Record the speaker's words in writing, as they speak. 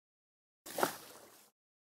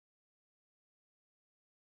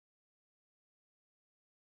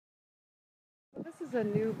This is a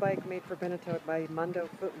new bike made for Beneteau by Mondo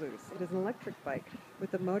Footloose. It is an electric bike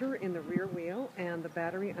with a motor in the rear wheel and the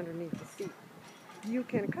battery underneath the seat. You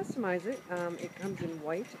can customize it. It comes in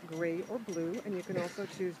white, gray, or blue, and you can also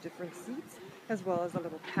choose different seats as well as a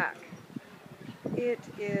little pack. It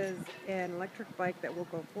is an electric bike that will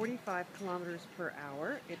go 45 kilometers per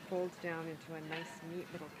hour. It folds down into a nice, neat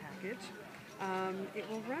little package. It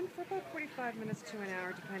will run for about 45 minutes to an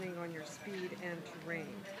hour depending on your speed and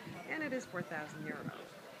terrain, and it is 4,000 euros.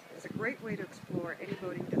 It's a great way to explore any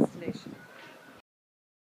boating destination.